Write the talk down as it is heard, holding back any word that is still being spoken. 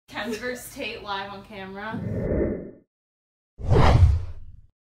Kenz vs. Tate live on camera.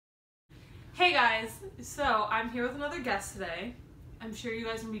 Hey guys, so I'm here with another guest today. I'm sure you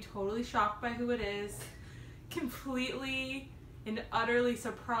guys are gonna be totally shocked by who it is. Completely and utterly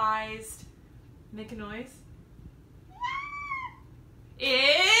surprised. Make a noise.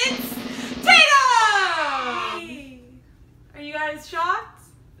 It's Tatum! Hey. Are you guys shocked?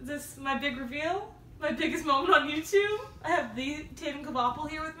 Is this my big reveal? My biggest moment on YouTube? I have the Tatum Kabapple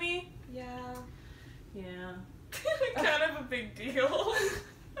here with me. Yeah. Yeah. Kind of a big deal.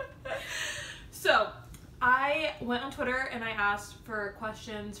 So, I went on Twitter and I asked for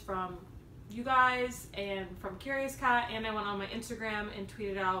questions from you guys and from Curious Cat, and I went on my Instagram and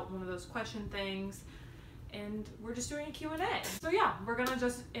tweeted out one of those question things, and we're just doing a Q&A. So yeah, we're gonna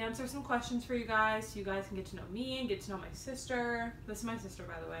just answer some questions for you guys so you guys can get to know me and get to know my sister. This is my sister,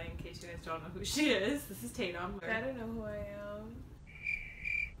 by the way, in case you guys don't know who she is. This is Tatum. I don't know who I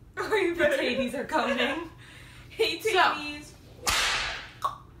am. The Taties are coming. Hey Taties! So,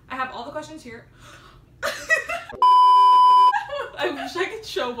 I have all the questions here. I wish I could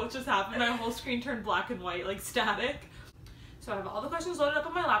show what just happened. My whole screen turned black and white, like static. So I have all the questions loaded up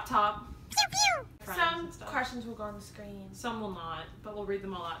on my laptop. Some questions will go on the screen. Some will not, but we'll read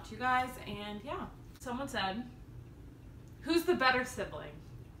them all out to you guys. And yeah, someone said, who's the better sibling?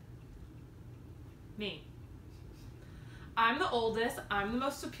 Me. I'm the oldest. I'm the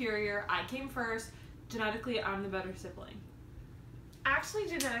most superior. I came first. Genetically, I'm the better sibling. Actually,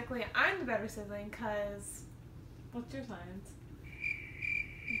 genetically, I'm the better sibling because What's your science?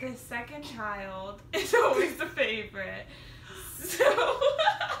 the second child is always the favorite. So,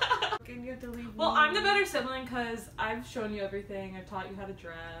 and you have to leave Well, me. I'm the better sibling because I've shown you everything. I've taught you how to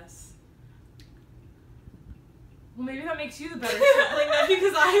dress. Well, maybe that makes you the better sibling then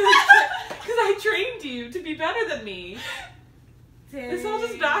because I trained you to be better than me. This all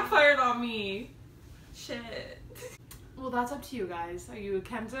just backfired on me. Shit. Well, that's up to you guys. Are you a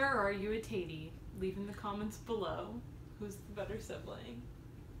Kenzer or are you a Tatey? Leave in the comments below who's the better sibling.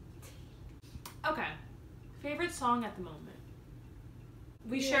 Okay. Favorite song at the moment?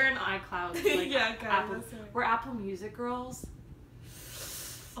 We share an iCloud. Like Yeah, guys, Apple. that's right. We're Apple Music girls.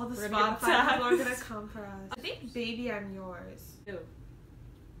 All the We're gonna get Spotify people are gonna taxed. come for us. I think Baby I'm Yours. Ew.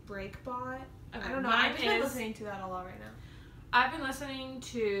 Breakbot. Okay, I don't know. mine I've been is- listening to that a lot right now. I've been listening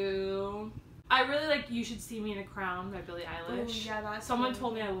to... I really like You Should See Me in a Crown by Billie Eilish. Ooh, yeah, that's Someone really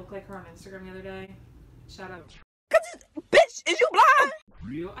told me good. I look like her on Instagram the other day. Shout out. Bitch, is you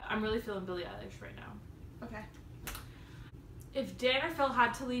blind? I'm really feeling Billie Eilish right now. Okay. If Dan or Phil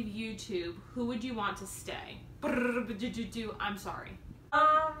had to leave YouTube, who would you want to stay? I'm sorry.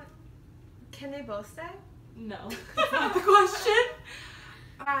 Can they both stay? No. That's not the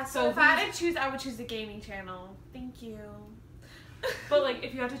question. So if I had to choose, I would choose the gaming channel. Thank you. But like,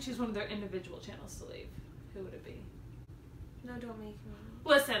 if you had to choose one of their individual channels to leave, who would it be? No, don't make me.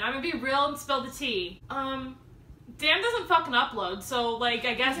 Listen, I'm gonna be real and spill the tea. Dan doesn't fucking upload, so like,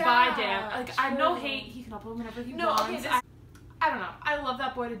 I guess bye, Dan. Like, I no true. hate, he can upload whenever he No, wants. okay, this- I don't know. I love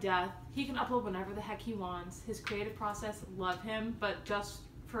that boy to death. He can upload whenever the heck he wants. His creative process, love him, but just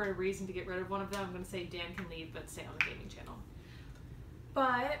for a reason to get rid of one of them, I'm gonna say Dan can leave, but stay on the gaming channel.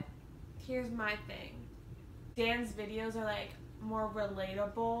 But here's my thing. Dan's videos are like more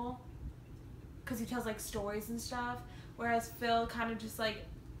relatable because he tells like stories and stuff, whereas Phil kind of just like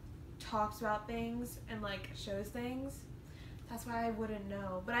talks about things and like shows things. That's why I wouldn't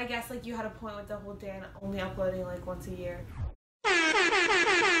know. But I guess like you had a point with the whole Dan only uploading like once a year.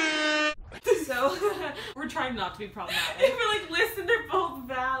 So We're trying not to be problematic. if we're like, listen, they're both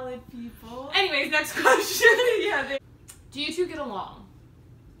valid people. Anyways, next question. Yeah. Do you two get along?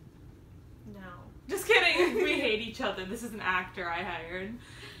 No. Just kidding. We hate each other. This is an actor I hired.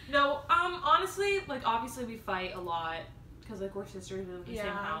 No, honestly, like, obviously we fight a lot because, like, we're sisters in the same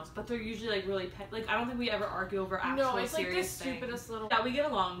Yeah. house, but they're usually, like, really like, I don't think we ever argue over actual No, it's like the serious things. stupidest little. Yeah, we get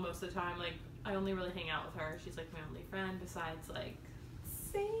along most of the time. Like, I only really hang out with her. She's, like, my only friend besides, like...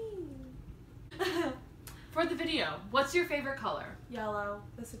 Same. For the video, what's your favorite color? Yellow,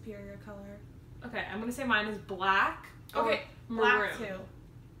 the superior color. Okay, I'm gonna say mine is black. Okay, or black maroon. too.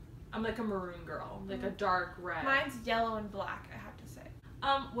 I'm, like, a maroon girl. Like, a dark red. Mine's yellow and black, I have to say.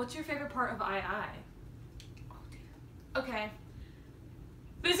 What's your favorite part of II? Oh dear. Okay.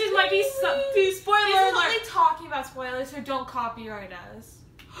 This is might be spoiler This is alert. only talking about spoilers, so don't copyright us.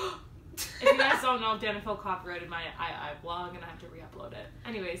 If you guys don't know, Dan and Phil copyrighted my II blog and I have to re-upload it.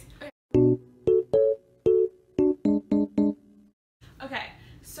 Anyways. Okay,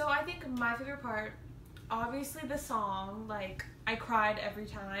 so I think my favorite part, obviously the song, like, I cried every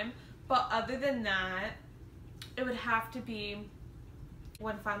time, but other than that, it would have to be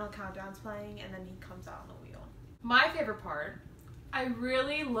when Final Countdown's playing and then he comes out on the wheel. My favorite part, I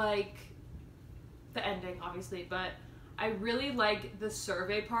really like the ending, obviously, but I really like the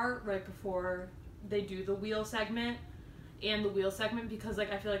survey part right before they do the wheel segment and the wheel segment, because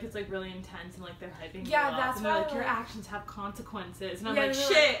like I feel like it's like really intense and like they're hyping you up, that's and they're why like your actions have consequences, and I'm Yeah, like they're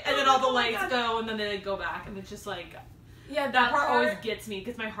shit, like, and then all the oh my lights God. go and then they like go back and it's just like Yeah, that part always gets me,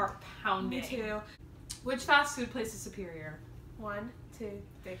 gets my heart pounding. Me too. Which fast food place is superior? 1, 2,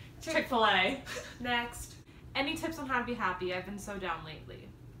 3. Chick-fil-A. Next. Any tips on how to be happy? I've been so down lately.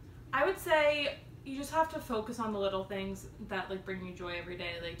 I would say you just have to focus on the little things that like bring you joy every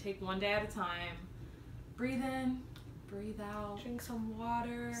day. Like take one day at a time. Breathe in, breathe out. Drink some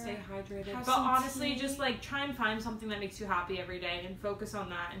water. Stay hydrated. Have But some honestly, tea. just like try and find something that makes you happy every day and focus on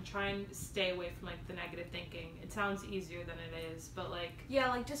that and try and stay away from like the negative thinking. It sounds easier than it is, but like Yeah,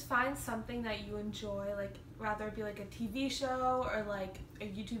 like just find something that you enjoy, like rather it be like a TV show or like a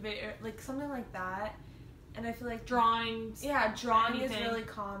YouTube video, like something like that. And I feel like drawing. yeah, drawing anything. is really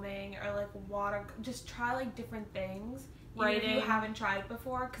calming, or like water. Just try like different things. Writing. Even if you haven't tried it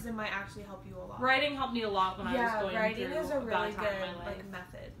before, because it might actually help you a lot. Writing helped me a lot when I was going writing through is a a really bad time good in my life. like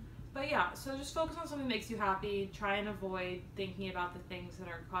method. But yeah, so just focus on something that makes you happy. Try and avoid thinking about the things that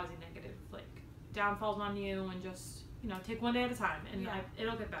are causing negative like downfalls on you, and just, you know, take one day at a time, and Yeah.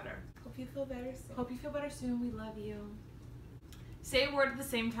 it'll get better. Hope you feel better soon. Hope you feel better soon. We love you. Say a word at the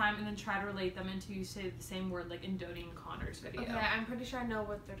same time and then try to relate them until you say the same word, like in Dodie and Connor's video. Okay, I'm pretty sure I know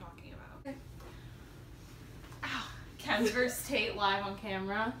what they're talking about. Okay. Ow. Kenz vs. Tate live on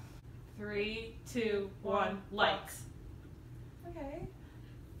camera. 3, 2, 1, lights. Okay.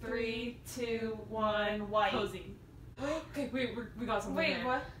 3, 2, 1, white. Cozy. Wait. Okay, we got something Wait, there.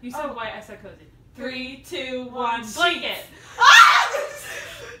 what? You said Oh. white, I said cozy. 3, 2, 1, Sheets. blanket.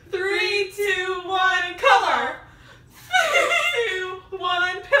 3, 2, 1, color. 3, 2,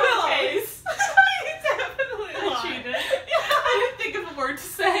 1, pillowcase. You definitely lied. cheated. I didn't think of a word to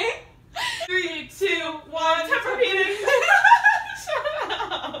say. 3, 2, 1, Tempur-Pedic. Shut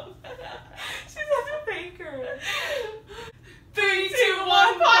up. She's such a faker. 3, 2,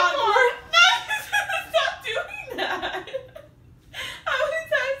 1, popcorn. Stop doing that. How many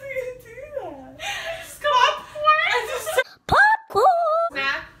times are you gonna do that? Popcorn. Popcorn!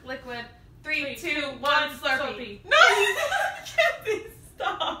 Snack, liquid. 3, 2, 1, Slurpee. No! Kathy,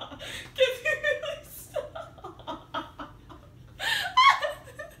 stop. Kathy, really stop.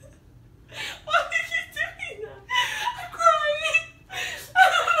 Why do you keep doing that? I'm crying. I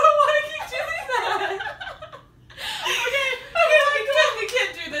don't know why I keep doing that. Okay, we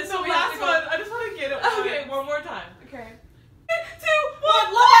can't do this. No, we last have to go. one. I just want to get it. Okay, one more time. Okay. 2,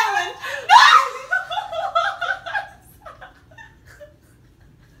 1, Love Island.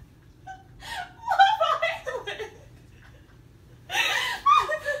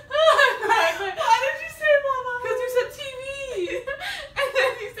 Why did you say Love Island? Because you said TV. And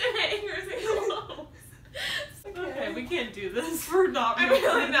then you said hangers and clothes. Okay, we can't do this. We're not I'm real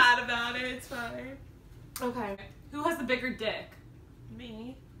really friends. mad about it. It's fine. Okay. Who has the bigger dick?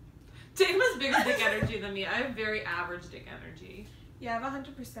 Me. Dave has bigger dick energy than me. I have very average dick energy. Yeah, I have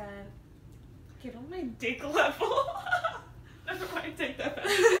 100%. Get on my dick level. Never mind, take that back.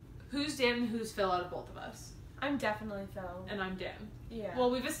 Who's Dan and who's Phil out of both of us? I'm definitely Phil. And I'm Dan. Yeah. Well,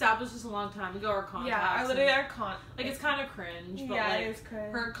 we've established this a long time ago, our contacts. yeah, I literally are like, it's kind of cringe, but yeah, like, it is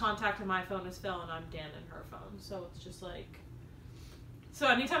cringe. her contact on my phone is Phil, and I'm Dan in her phone, so it's just like... So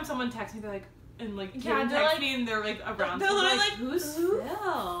anytime someone texts me, they're like, and like, Yeah, Kim they're texts like- me, and they're like around, they're so I'm literally like, like, who's who?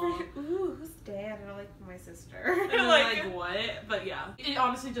 Phil? Ooh, who's Dan? And I'm like, my sister. And they're like, what? But yeah, it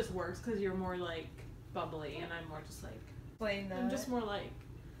honestly just works because you're more like bubbly, and I'm more just like, explain that. I'm just more like,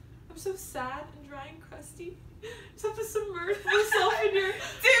 I'm so sad and dry and crusty. I just have to submerge myself in your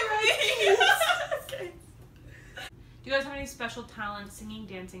okay. Do you guys have any special talents, singing,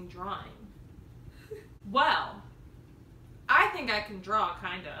 dancing, drawing? Well, I think I can draw,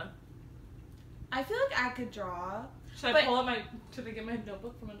 kinda. I feel like I could draw. Should I pull up my, should I get my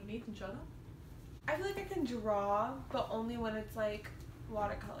notebook from underneath and show them? I feel like I can draw, but only when it's like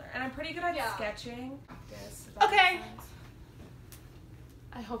watercolor. And I'm pretty good at sketching. Yes, if that Okay. makes sense.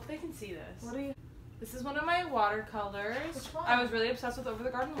 I hope they can see this. What are you? This is one of my watercolors. Which one? I was really obsessed with Over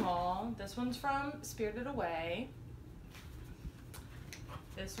the Garden Wall. This one's from Spirited Away.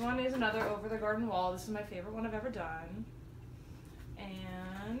 This one is another Over the Garden Wall. This is my favorite one I've ever done.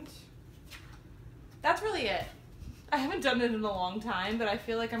 And that's really it. I haven't done it in a long time, but I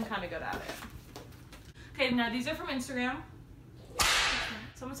feel like I'm kind of good at it. Okay, now these are from Instagram.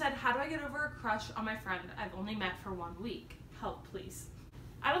 Someone said, how do I get over a crush on my friend I've only met for 1 week? Help, please.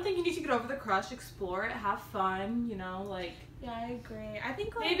 I don't think you need to get over the crush. Explore it, have fun, you know, like. Yeah, I agree. I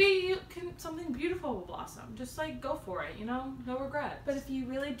think like, maybe something beautiful will blossom. Just like go for it, you know, no regrets. But if you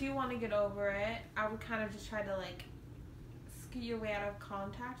really do want to get over it, I would kind of just try to like scoot your way out of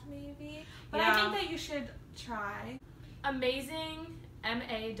contact, maybe. But yeah. I think that you should try. Amazing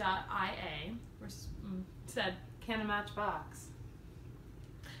ma.ia said, can a matchbox?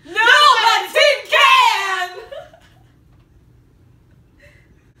 No, but tin can!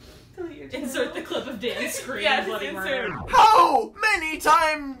 Insert the clip of Dan screaming Yes, bloody insert. murder. How many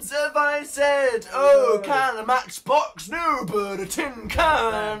times have I said, oh, can a matchbox? No, but a tin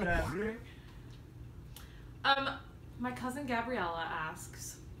can. My cousin Gabriella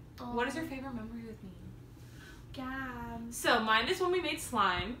asks, what is your favorite memory with me? Gab. So mine is when we made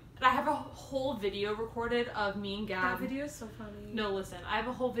slime. And I have a whole video recorded of me and Gab. That video is so funny. No, listen. I have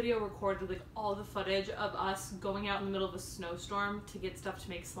a whole video recorded, like all the footage of us going out in the middle of a snowstorm to get stuff to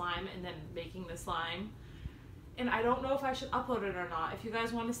make slime and then making the slime. And I don't know if I should upload it or not. If you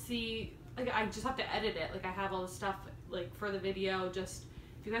guys want to see, like, I just have to edit it. Like, I have all the stuff, like, for the video. Just,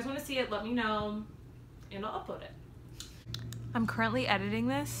 if you guys want to see it, let me know, and I'll upload it. I'm currently editing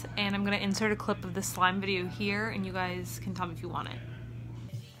this, and I'm going to insert a clip of the slime video here, and you guys can tell me if you want it.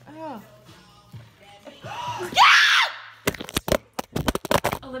 Oh.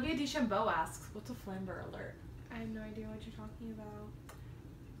 Olivia DeChambeau asks, what's a flamber alert? I have no idea what you're talking about.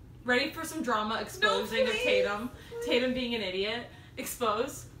 Ready for some drama exposing of Tatum? Tatum being an idiot.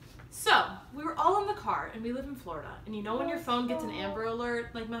 Expose. So, we were all in the car, and we live in Florida. And you know when your phone gets an Amber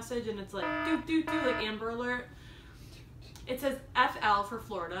Alert like message, and it's like, doot, doot, doot, like Amber Alert? It says FL for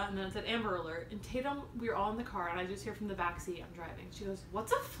Florida, and then it said Amber Alert. And Tatum, we were all in the car, and I just hear from the back seat, I'm driving. She goes,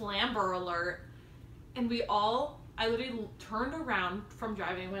 what's a flamber alert? And I literally turned around from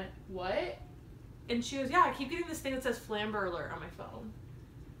driving and went, what? And she goes, yeah, I keep getting this thing that says flamber alert on my phone.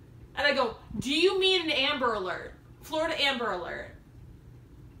 And I go, do you mean an Amber Alert? Florida Amber Alert.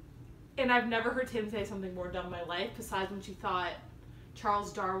 And I've never heard Tim say something more dumb in my life, besides when she thought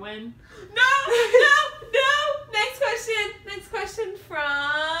Charles Darwin. No! Next question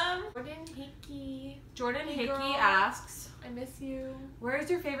from Jordan Hickey girl. asks, I miss you. where is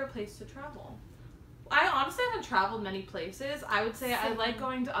your favorite place to travel? I honestly haven't traveled many places. I would say I like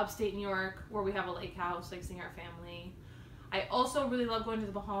going to upstate New York, where we have a lake house, like seeing our family. I also really love going to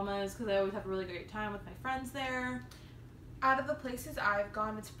the Bahamas, because I always have a really great time with my friends there. Out of the places I've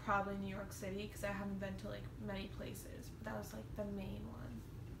gone, it's probably New York City, because I haven't been to like many places, but that was like the main one.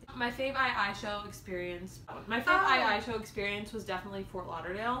 My fave II show experience. My fave II show experience was definitely Fort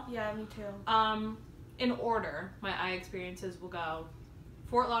Lauderdale. Yeah, me too. In order, my I experiences will go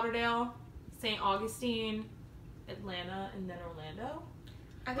Fort Lauderdale, St. Augustine, Atlanta, and then Orlando.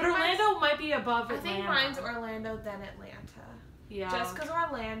 But Orlando might be above Atlanta. I think mine's Orlando, then Atlanta. Yeah. Just because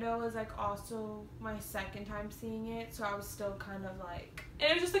Orlando was like also my second time seeing it, so I was still kind of like.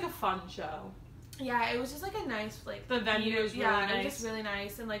 And it was just like a fun show. Yeah, it was just like a nice like. The venue was really nice. Yeah, it was just really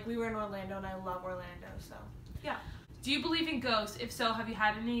nice, and like we were in Orlando, and I love Orlando, so. Yeah. Do you believe in ghosts? If so, have you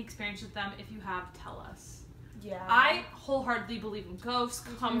had any experience with them? If you have, tell us. Yeah. I wholeheartedly believe in ghosts.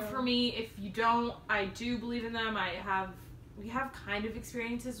 Come too. for me. If you don't, I do believe in them. We have kind of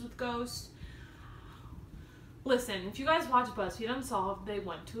experiences with ghosts. Listen, if you guys watch BuzzFeed Unsolved, they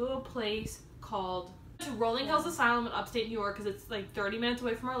went to a place called Rolling Hills Asylum in upstate New York, because it's like 30 minutes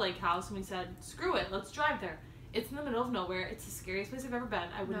away from our lake house, and we said, screw it, let's drive there. It's in the middle of nowhere. It's the scariest place I've ever been.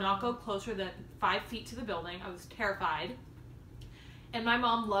 I would not go closer than 5 feet to the building. I was terrified. And my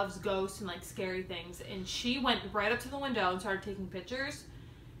mom loves ghosts and like scary things, and she went right up to the window and started taking pictures,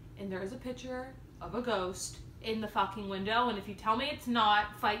 and there is a picture of a ghost in the fucking window, and if you tell me it's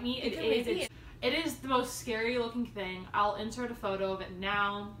not, fight me. It is the most scary looking thing. I'll insert a photo of it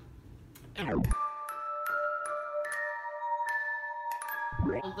now. I'll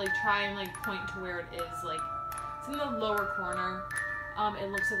like try and like point to where it is. Like it's in the lower corner. It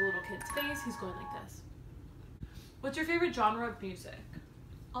looks like a little kid's face. He's going like this. What's your favorite genre of music?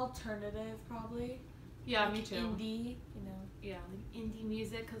 Alternative, probably. Yeah, like me too. Indie, you know. Yeah, like indie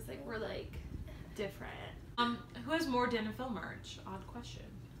music, because like we're like different. Who has more Dan and Phil merch? Odd question.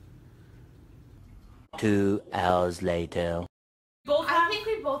 2 hours later. I think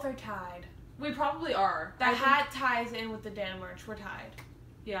we both are tied. We probably are. The hat ties in with the Dan merch. We're tied.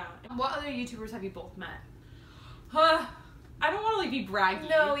 Yeah. And what other YouTubers have you both met? I don't want to like be braggy.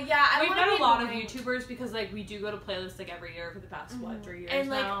 No, yeah, we've met a lot of YouTubers, because like we do go to playlists like every year for the past 3 years and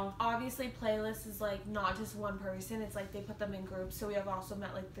like now. obviously playlists is like not just one person, it's like they put them in groups, so we have also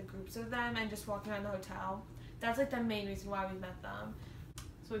met like the groups of them, and just walking around the hotel, that's like the main reason why we met them.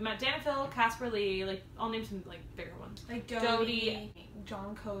 So So we've met Dan and Phil, Casper Lee, like I'll name some like bigger ones. Like Dodie,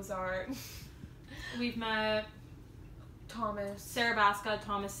 John Cozart. We've met Thomas, Sarah Baska,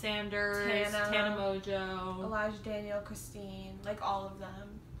 Thomas Sanders, Tana Mojo, Elijah Daniel, Christine, like all of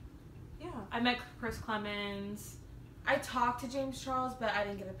them. Yeah. I met Chris Clemens. I talked to James Charles, but I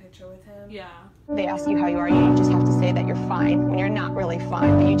didn't get a picture with him. Yeah. They ask you how you are, you just have to say that you're fine when you're not really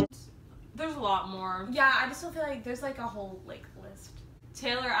fine, but you just... There's a lot more. Yeah, I just don't feel like there's like a whole like list.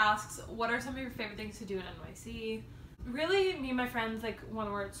 Taylor asks, what are some of your favorite things to do in NYC? Really, me and my friends, like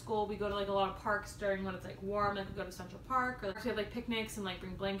when we're at school, we go to like a lot of parks during when it's like warm, like we go to Central Park, or like, we have like picnics and like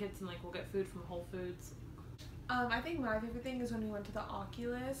bring blankets and like we'll get food from Whole Foods. I think my favorite thing is when we went to the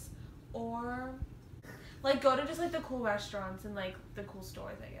Oculus, or like go to just like the cool restaurants and like the cool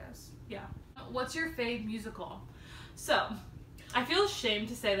stores, I guess. Yeah. What's your fave musical? So, I feel ashamed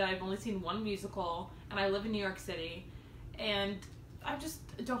to say that I've only seen one musical and I live in New York City and I just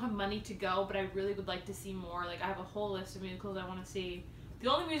don't have money to go, but I really would like to see more. Like I have a whole list of musicals I want to see.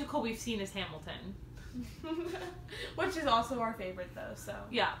 The only musical we've seen is Hamilton. Which is also our favorite though, so.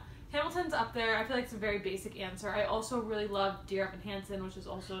 Yeah. Hamilton's up there. I feel like it's a very basic answer. I also really love Dear Evan Hansen, which is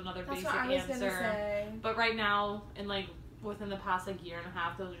also another That's basic what I was answer. gonna say. But right now, in like within the past like year and a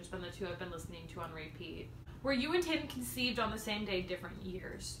half, those have just been the two I've been listening to on repeat. Were you and Tatum conceived on the same day, different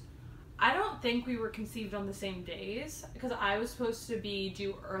years? I don't think we were conceived on the same days because I was supposed to be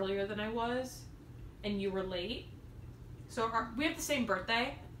due earlier than I was, and you were late. So we have the same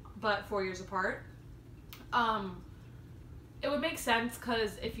birthday, but 4 years apart. It would make sense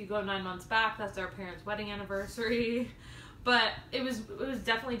because if you go 9 months back, that's our parents' wedding anniversary. But it was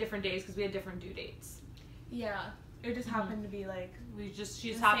definitely different days because we had different due dates. Yeah, it just happened to be like she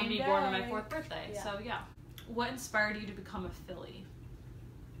just happened to be born on my day. 4th birthday. Yeah. So yeah. What inspired you to become a Philly?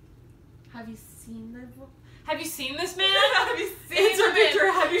 Have you seen the? Have you seen this man? Have you seen Answer the Victor.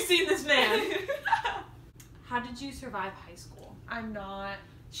 man? Have you seen this man? How did you survive high school? I'm not.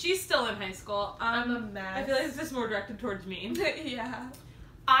 She's still in high school. I'm a mess. I feel like this is more directed towards me. Yeah.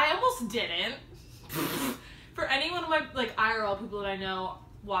 I almost didn't. For any one of my like IRL people that I know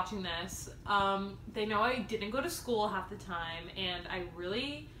watching this, they know I didn't go to school half the time, and I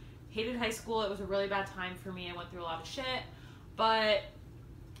really hated high school. It was a really bad time for me. I went through a lot of shit, but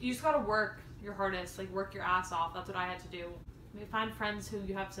you just gotta work your hardest, like work your ass off. That's what I had to do. Find friends who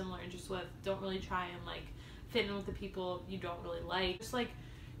you have similar interests with. Don't really try and like fit in with the people you don't really like. Just like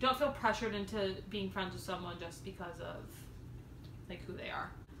don't feel pressured into being friends with someone just because of like who they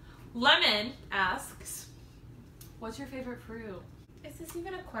are. Lemon asks, what's your favorite fruit? Is this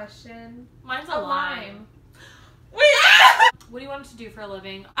even a question? Mine's a lime. Wait! What do you want to do for a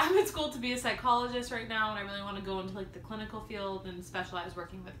living? I'm in school to be a psychologist right now, and I really want to go into like the clinical field and specialize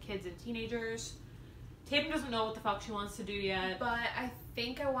working with kids and teenagers. Tatum doesn't know what the fuck she wants to do yet. But I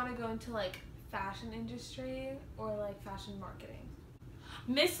think I want to go into like fashion industry or like fashion marketing.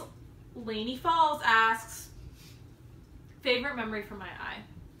 Miss Laney Falls asks, favorite memory from my eye?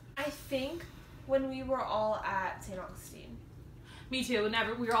 I think when we were all at St. Augustine. Me too.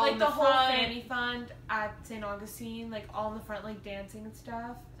 Whenever we were all Like in the the whole front. Fanny Fund at St. Augustine, like all in the front, like dancing and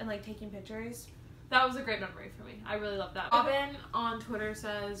stuff, and like taking pictures. That was a great memory for me. I really love that. Robin on Twitter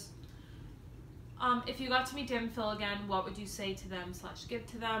says, if you got to meet Dan and Phil again, what would you say to them / give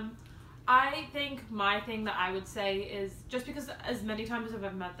to them? I think my thing that I would say is, just because as many times as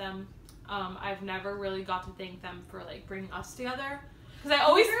I've met them, I've never really got to thank them for like bringing us together. Because I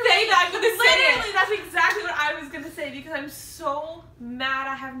always say that I'm going to say Literally, it. that's exactly what I was going to say because I'm so mad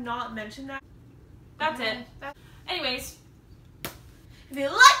I have not mentioned that. That's it. Anyways. If you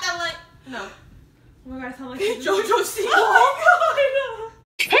like that, like... No. Oh my god, I sound like JoJo Siwa. Oh my god.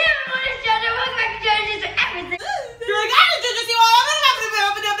 You're like,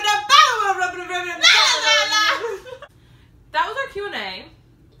 that was our Q&A.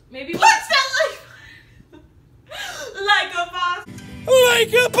 Maybe What's that like? Like a boss.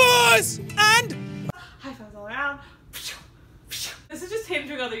 Like a boss! And High fives all around. this is just him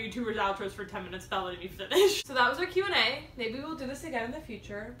doing other YouTubers' outros for 10 minutes without letting me finish. So that was our Q&A. Maybe we'll do this again in the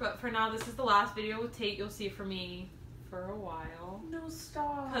future, but for now, this is the last video with Tate you'll see from me for a while. No,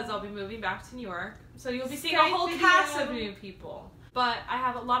 stop. Because I'll be moving back to New York. So you'll be seeing a Skype whole video. cast of new people. But I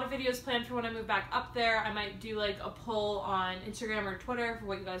have a lot of videos planned for when I move back up there. I might do like a poll on Instagram or Twitter for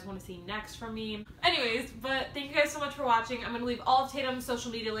what you guys want to see next from me. Anyways, but thank you guys so much for watching. I'm going to leave all of Tatum's social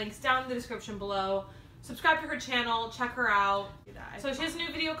media links down in the description below. Subscribe to her channel, check her out. So she has a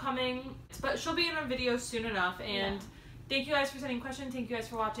new video coming, but she'll be in a video soon enough. And thank you guys for sending questions. Thank you guys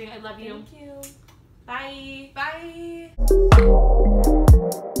for watching. I love you. Thank you. Bye. Bye.